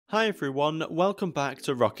Hi everyone, welcome back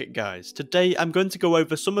to Rocket Guys. Today I'm going to go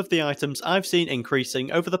over some of the items I've seen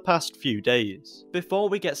increasing over the past few days. Before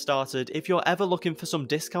we get started, if you're ever looking for some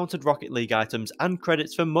discounted Rocket League items and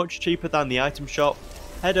credits for much cheaper than the item shop,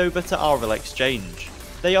 head over to RL Exchange.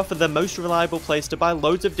 They offer the most reliable place to buy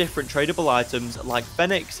loads of different tradable items like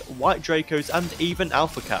Phoenix, White Dracos and even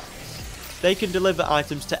Alpha Caps. They can deliver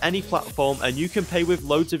items to any platform and you can pay with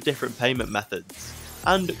loads of different payment methods.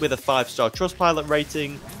 And with a 5-star Trustpilot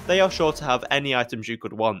rating, they are sure to have any items you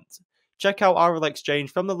could want. Check out RL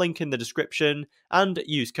Exchange from the link in the description and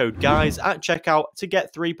use code GUYS at checkout to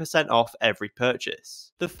get 3% off every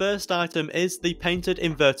purchase. The first item is the painted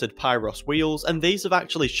inverted Pyros wheels, and these have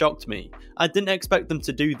actually shocked me. I didn't expect them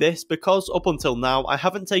to do this because up until now I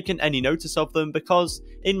haven't taken any notice of them because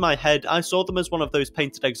in my head I saw them as one of those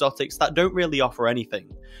painted exotics that don't really offer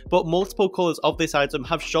anything. But multiple colours of this item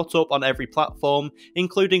have shot up on every platform,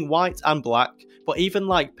 including white and black, but even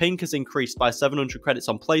like pink has increased by 700 credits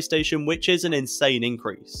on PlayStation, which is an insane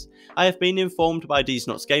increase. I have been informed by D's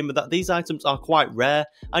Nuts Gamer that these items are quite rare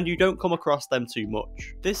and you don't come across them too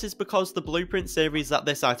much. This is because the Blueprint series that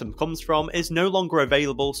this item comes from is no longer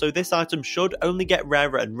available, so this item should only get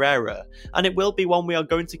rarer and rarer, and it will be one we are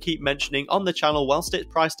going to keep mentioning on the channel whilst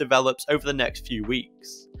its price develops over the next few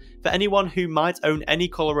weeks. For anyone who might own any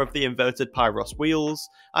colour of the inverted Pyros wheels,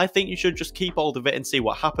 I think you should just keep hold of it and see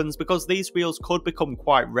what happens because these wheels could become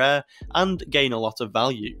quite rare and gain a lot of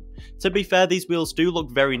value. To be fair, these wheels do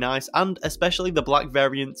look very nice and especially the black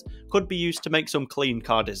variant could be used to make some clean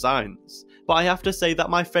car designs. But I have to say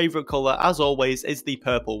that my favourite colour as always is the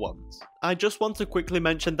purple ones. I just want to quickly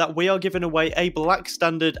mention that we are giving away a black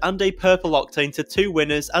standard and a purple octane to 2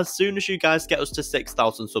 winners as soon as you guys get us to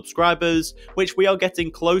 6,000 subscribers, which we are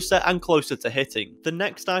getting closer and closer to hitting. The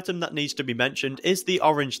next item that needs to be mentioned is the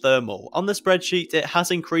orange thermal. On the spreadsheet it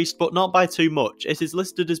has increased but not by too much. It is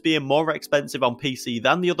listed as being more expensive on PC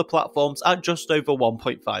than the other platforms at just over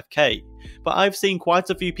 1.5k. But I've seen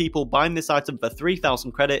quite a few people buying this item for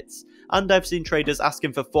 3,000 credits, and I've seen traders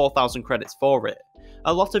asking for 4,000 credits for it.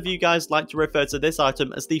 A lot of you guys like to refer to this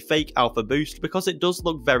item as the fake alpha boost because it does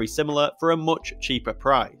look very similar for a much cheaper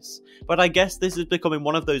price. But I guess this is becoming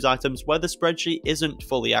one of those items where the spreadsheet isn't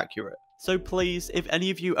fully accurate. So please, if any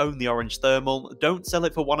of you own the orange thermal, don't sell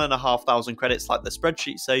it for 1,500 credits like the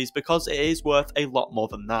spreadsheet says because it is worth a lot more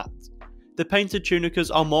than that. The painted tunicas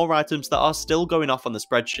are more items that are still going off on the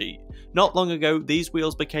spreadsheet. Not long ago, these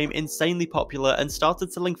wheels became insanely popular and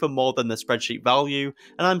started selling for more than the spreadsheet value,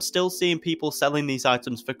 and I'm still seeing people selling these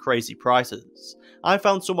items for crazy prices. I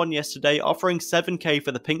found someone yesterday offering 7k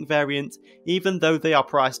for the pink variant, even though they are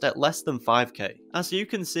priced at less than 5k. As you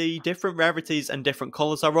can see, different rarities and different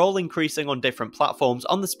colours are all increasing on different platforms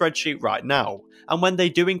on the spreadsheet right now, and when they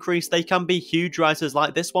do increase they can be huge rises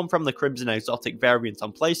like this one from the Crimson Exotic variant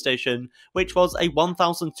on PlayStation, which was a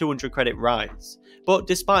 1,200 credit rise. But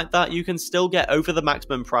despite that, you can still get over the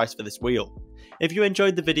maximum price for this wheel. If you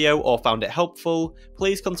enjoyed the video or found it helpful,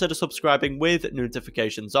 please consider subscribing with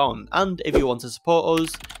notifications on, and if you want to support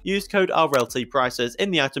us, use code RLT prices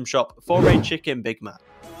in the item shop for a chicken Big Mac.